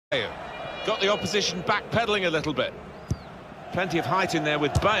Got the opposition backpedaling a little bit. Plenty of height in there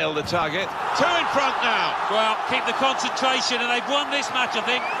with Bale, the target. Two in front now. Well, keep the concentration, and they've won this match, I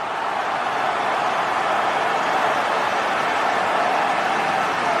think.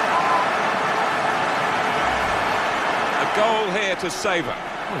 A goal here to savour.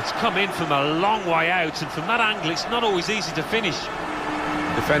 Well, it's come in from a long way out, and from that angle, it's not always easy to finish.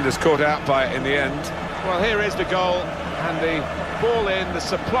 Defenders caught out by it in the end. Well, here is the goal, and the ball in, the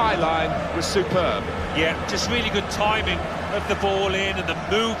supply line was superb. Yeah, just really good timing of the ball in, and the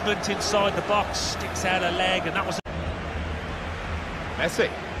movement inside the box, sticks out a leg, and that was... Messi.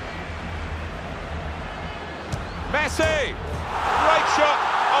 Great shot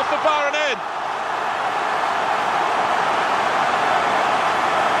off the bar and in.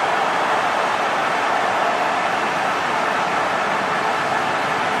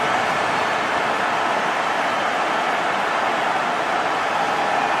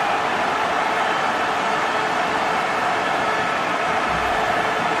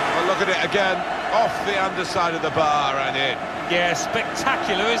 Look at it again, off the underside of the bar and in. Yeah,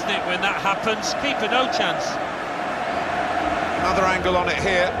 spectacular, isn't it, when that happens? Keeper no chance. Another angle on it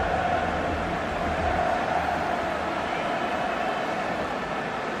here.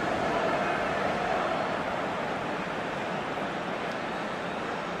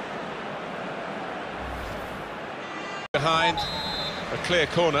 Behind, a clear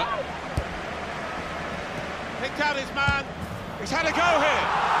corner. Picked out his man. He's had a go here.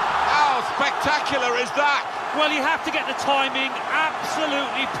 How spectacular is that? Well, you have to get the timing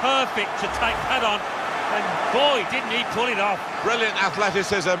absolutely perfect to take that on. And boy, didn't he pull it off. Brilliant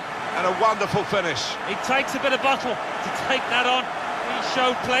athleticism and a wonderful finish. It takes a bit of bottle to take that on. He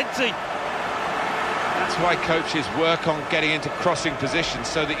showed plenty. That's why coaches work on getting into crossing positions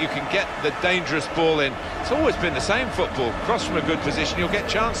so that you can get the dangerous ball in. It's always been the same football. Cross from a good position, you'll get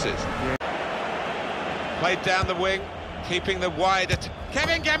chances. Yeah. Played down the wing, keeping the wide...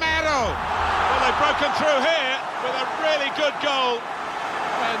 Kevin Gamero! Well, they've broken through here with a really good goal.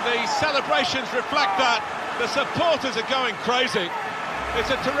 And the celebrations reflect that. The supporters are going crazy. It's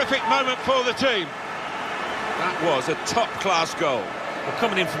a terrific moment for the team. That was a top-class goal. Well,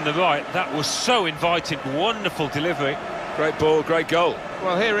 coming in from the right, that was so inviting. Wonderful delivery. Great ball, great goal.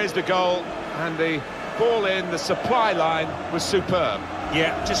 Well, here is the goal, and the ball in, the supply line was superb.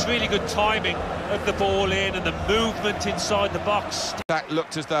 Yeah, just really good timing of the ball in and the movement inside the box. That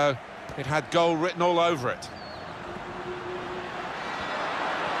looked as though it had goal written all over it.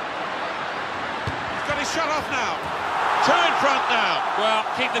 He's got his shot off now. Two in front now. Well,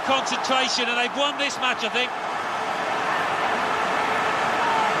 keep the concentration, and they've won this match, I think.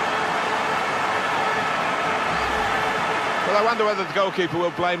 Well, I wonder whether the goalkeeper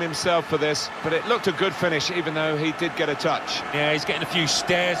will blame himself for this, but it looked a good finish, even though he did get a touch. Yeah, he's getting a few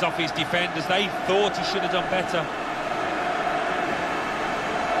stares off his defenders. They thought he should have done better.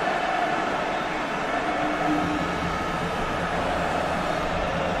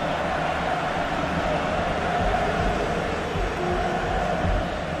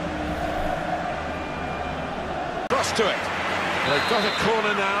 Cross to it. They've got a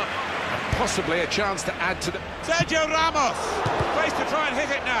corner now. Possibly a chance to add to the... Sergio Ramos! Face to try and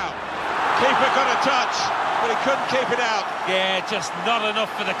hit it now. Keeper got a touch, but he couldn't keep it out. Yeah, just not enough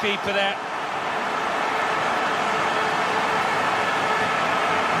for the keeper there.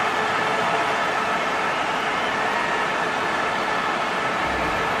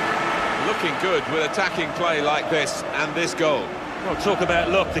 Looking good with attacking play like this and this goal. Well, talk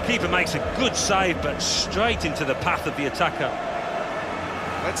about luck. The keeper makes a good save, but straight into the path of the attacker.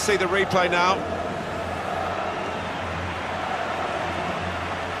 Let's see the replay now.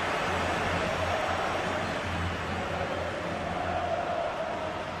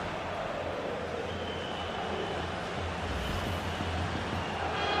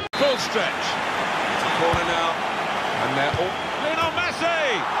 Full stretch. It's a corner now. And they're all... Lionel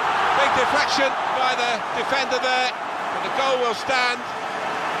Messi! Big deflection by the defender there. But the goal will stand.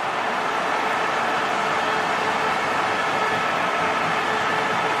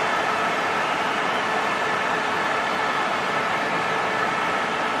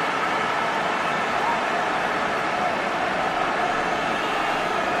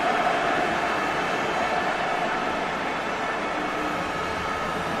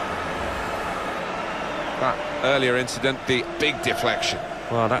 That earlier incident, the big deflection.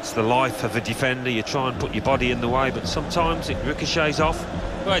 Well, that's the life of a defender. You try and put your body in the way, but sometimes it ricochets off.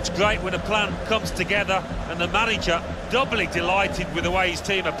 Well, it's great when a plan comes together, and the manager doubly delighted with the way his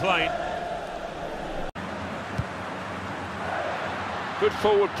team are playing. Good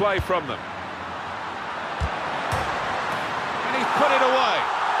forward play from them. And he's put it away.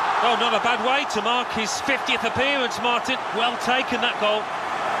 Oh, not a bad way to mark his 50th appearance, Martin. Well taken, that goal.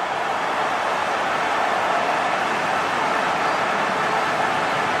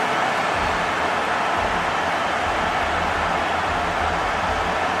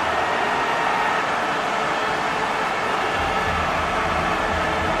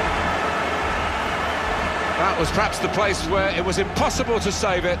 That was perhaps the place where it was impossible to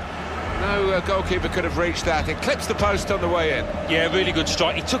save it. No goalkeeper could have reached that. It clips the post on the way in. Yeah, really good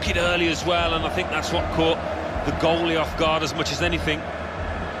strike. He took it early as well, and I think that's what caught the goalie off guard as much as anything.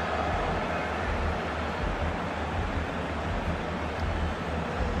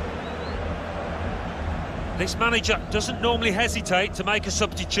 This manager doesn't normally hesitate to make a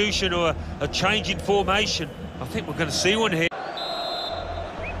substitution or a change in formation. I think we're going to see one here.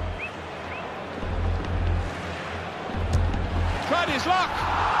 Tried his luck.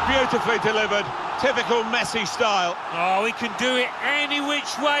 Beautifully delivered. Typical Messi style. Oh, he can do it any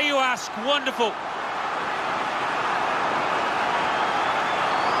which way you ask. Wonderful.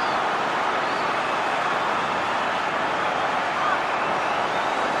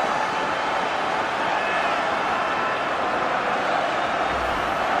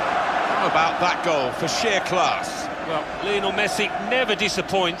 How about that goal for sheer class? Well, Lionel Messi never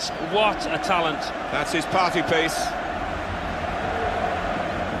disappoints. What a talent. That's his party piece.